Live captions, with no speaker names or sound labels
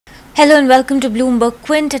Hello and welcome to Bloomberg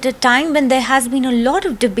Quint at a time when there has been a lot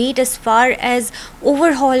of debate as far as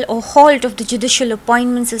overhaul or halt of the judicial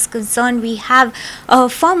appointments is concerned. We have a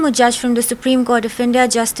former judge from the Supreme Court of India,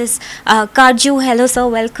 Justice Katju. Hello sir,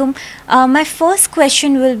 welcome. My first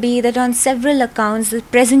question will be that on several accounts, the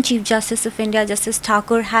present Chief Justice of India, Justice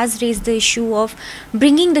Thakur, has raised the issue of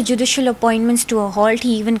bringing the judicial appointments to a halt.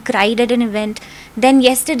 He even cried at an event. Then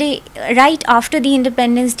yesterday, right after the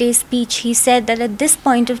Independence Day speech, he said that at this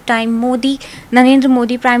point of time, Narendra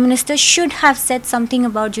Modi, Prime Minister, should have said something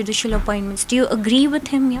about judicial appointments. Do you agree with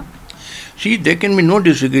him here? See, there can be no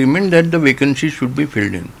disagreement that the vacancies should be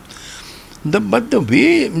filled in. But the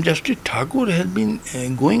way Justice Thakur has been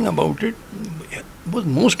going about it was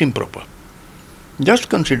most improper. Just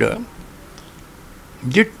consider,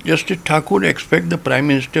 did Justice Thakur expect the Prime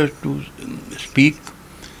Minister to speak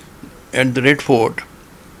at the Red Fort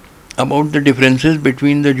about the differences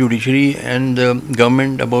between the judiciary and the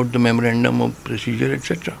government about the memorandum of procedure,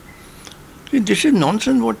 etc.? This is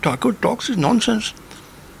nonsense. What Thakur talks is nonsense.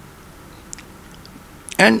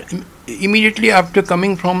 And immediately after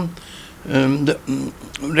coming from the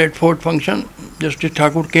Red Fort function, Justice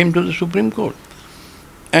Thakur came to the Supreme Court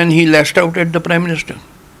and he lashed out at the Prime Minister.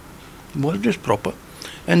 Was this proper?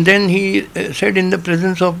 And then he said in the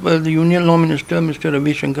presence of the Union Law Minister, Mr.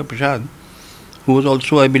 Ravi Shankar Prasad, who was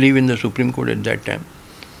also, I believe, in the Supreme Court at that time,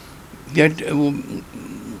 that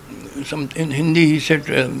in Hindi he said,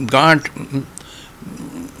 "Gaant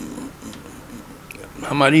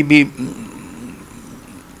hamari bhi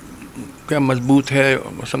क्या मजबूत है,"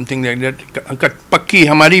 or something like that. पक्की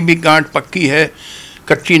हमारी भी गांठ पक्की है,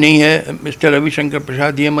 कच्ची नहीं है. मिस्टर रविशंकर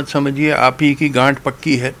प्रसाद, ये मत समझिए आप ही की गांठ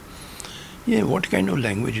पक्की है. Yeah, what kind of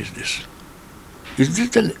language is this? Is this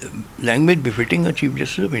the language befitting a Chief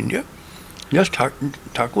Justice of India? Just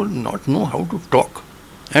Thakur not know how to talk,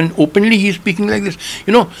 and openly he is speaking like this.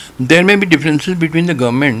 You know, there may be differences between the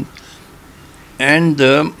government and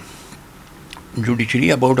the judiciary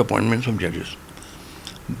about appointments of judges,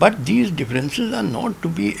 but these differences are not to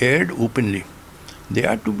be aired openly. They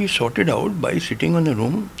are to be sorted out by sitting on a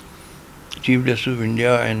room, Chief Justice of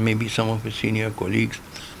India and maybe some of his senior colleagues,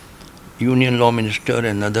 Union Law Minister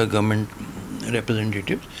and other government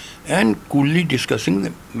representatives, and coolly discussing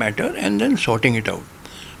the matter and then sorting it out.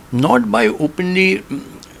 Not by openly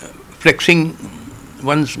flexing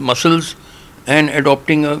one's muscles and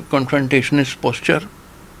adopting a confrontationist posture.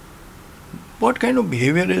 What kind of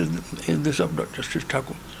behavior is this of Justice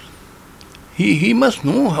Thakur? He must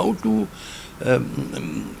know how to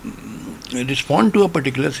respond to a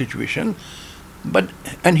particular situation,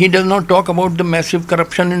 and he does not talk about the massive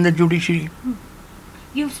corruption in the judiciary.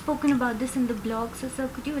 You've spoken about this in the blog, so sir,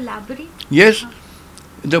 could you elaborate? Yes.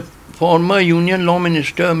 The former Union Law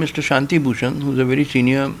Minister, Mr. Shanti Bhushan, who is a very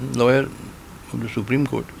senior lawyer of the Supreme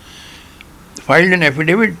Court, filed an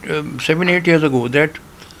affidavit 7-8 years ago that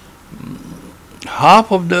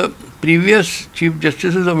half of the previous Chief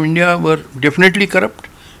Justices of India were definitely corrupt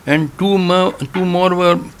and two more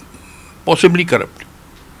were possibly corrupt.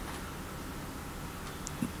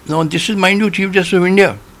 Now this is, mind you, Chief Justice of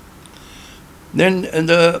India. Then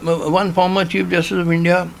the one former Chief Justice of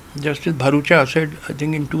India, Justice Bharucha, said, I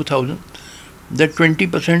think in 2000, that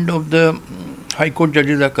 20% of the High Court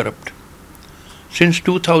judges are corrupt. Since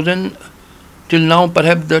 2000 till now,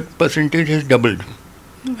 perhaps that percentage has doubled.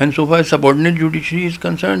 And so far as subordinate judiciary is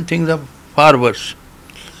concerned, things are far worse.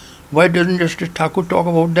 Why doesn't Justice Thakur talk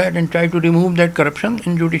about that and try to remove that corruption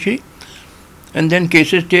in judiciary? And then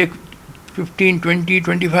cases take 15, 20,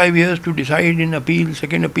 25 years to decide in appeal,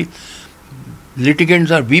 second appeal. Litigants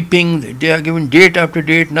are weeping, they are given date after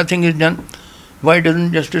date, nothing is done. Why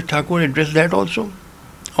doesn't Justice Thakur address that also?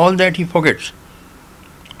 All that he forgets.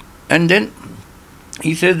 And then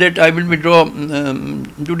he says that I will withdraw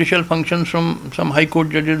judicial functions from some High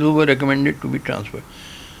Court judges who were recommended to be transferred.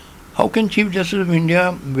 How can Chief Justice of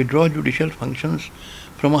India withdraw judicial functions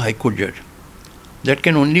from a High Court judge? That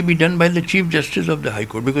can only be done by the Chief Justice of the High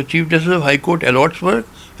Court, because Chief Justice of High Court allots work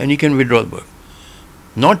and he can withdraw work,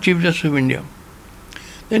 not Chief Justice of India.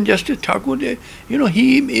 Then Justice Thakur, you know,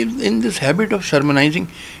 he is in this habit of sermonizing.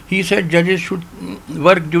 He said judges should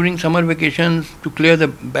work during summer vacations to clear the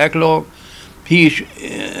backlog. He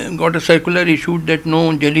got a circular issued that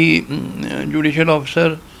no Delhi judicial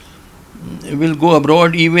officer will go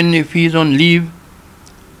abroad even if he is on leave.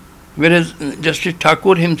 Whereas Justice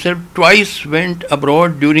Thakur himself twice went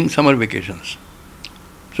abroad during summer vacations.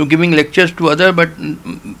 So giving lectures to others but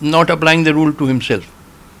not applying the rule to himself.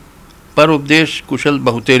 Par updesh kushal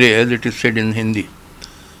bahutere, as it is said in Hindi.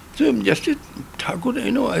 So Justice Thakur,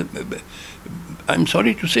 you know, I'm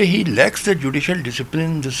sorry to say, he lacks the judicial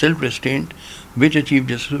discipline, the self-restraint which a Chief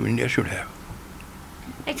Justice of India should have.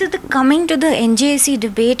 Right, so coming to the NJAC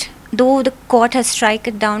debate, though the court has struck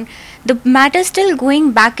it down, the matter still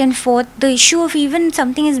going back and forth. The issue of even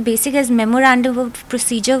something as basic as memorandum of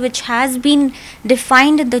procedure, which has been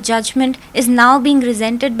defined in the judgment, is now being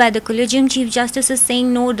resented by the Collegium Chief Justices,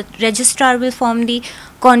 saying no, the registrar will form the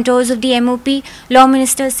contours of the MOP. Law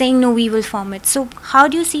Minister saying no, we will form it. So how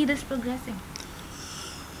do you see this progressing?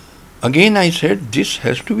 Again, I said this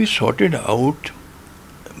has to be sorted out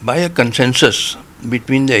by a consensus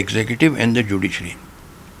between the executive and the judiciary.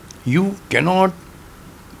 You cannot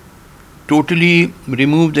totally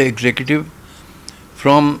remove the executive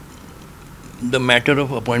from the matter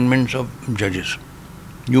of appointments of judges.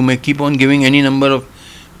 You may keep on giving any number of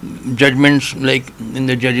judgments, like in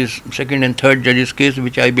the judges, second and third judges case,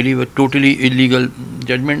 which I believe are totally illegal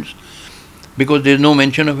judgments, because there is no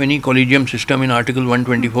mention of any collegium system in Article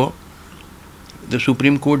 124. The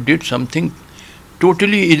Supreme Court did something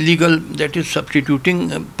totally illegal, that is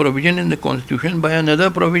substituting a provision in the Constitution by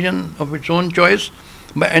another provision of its own choice,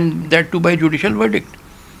 and that too by judicial verdict.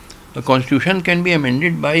 A Constitution can be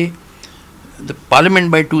amended by the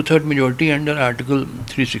Parliament by 2/3 majority under Article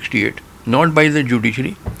 368, not by the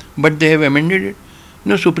judiciary, but they have amended it.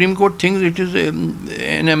 No, Supreme Court thinks it is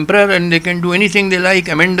an emperor and they can do anything they like,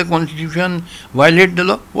 amend the Constitution, violate the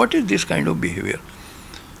law. What is this kind of behavior?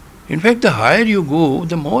 In fact, the higher you go,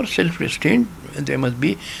 the more self-restraint there must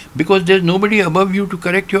be, because there is nobody above you to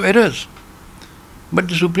correct your errors. But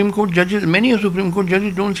the Supreme Court judges, many Supreme Court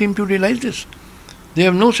judges don't seem to realize this. They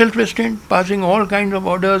have no self-restraint, passing all kinds of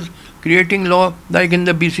orders, creating law, like in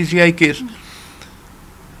the BCCI case.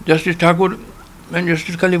 Justice Thakur and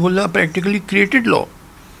Justice Khalifullah practically created law.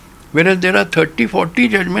 Whereas there are 30-40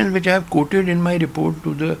 judgments which I have quoted in my report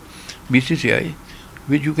to the BCCI,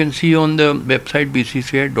 which you can see on the website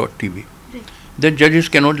bcci.tv, that judges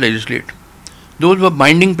cannot legislate. Those were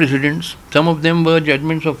binding precedents. Some of them were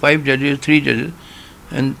judgments of 5 judges, 3 judges,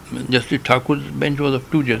 and Justice Thakur's bench was of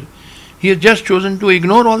 2 judges. He has just chosen to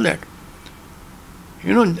ignore all that.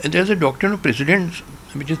 You know, there is a doctrine of precedents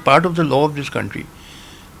which is part of the law of this country.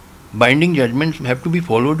 Binding judgments have to be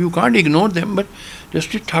followed. You can't ignore them. But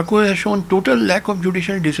Justice Thakur has shown total lack of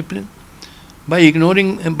judicial discipline by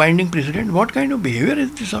ignoring a binding precedent. What kind of behavior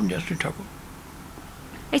is this of Justice Thakur?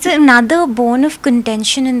 It's another bone of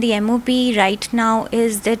contention in the MOP right now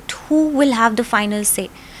is that who will have the final say.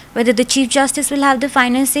 Whether the Chief Justice will have the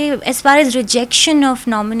final say as far as rejection of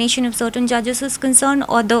nomination of certain judges is concerned,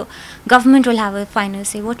 or the government will have a final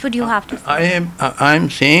say. What would you have to say? I am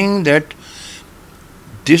saying that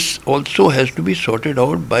this also has to be sorted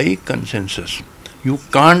out by consensus. You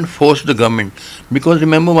can't force the government, because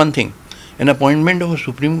remember one thing, an appointment of a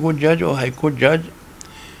Supreme Court judge or High Court judge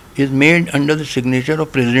is made under the signature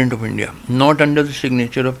of President of India, not under the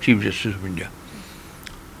signature of Chief Justice of India.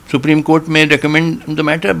 Supreme Court may recommend the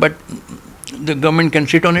matter, but the government can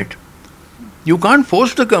sit on it. You can't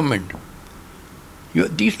force the government.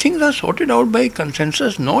 These things are sorted out by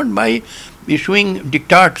consensus, not by issuing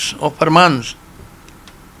diktats or farmans.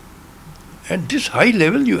 At this high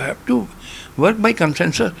level, you have to work by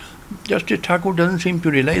consensus. Justice Thakur doesn't seem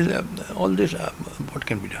to realize all this, what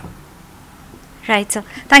can be done. Right, sir.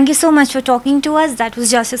 Thank you so much for talking to us. That was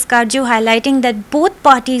Justice Katju highlighting that both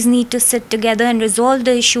parties need to sit together and resolve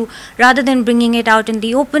the issue rather than bringing it out in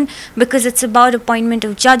the open, because it's about appointment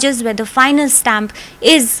of judges where the final stamp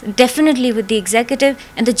is definitely with the executive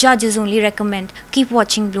and the judges only recommend. Keep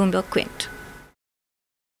watching Bloomberg Quint.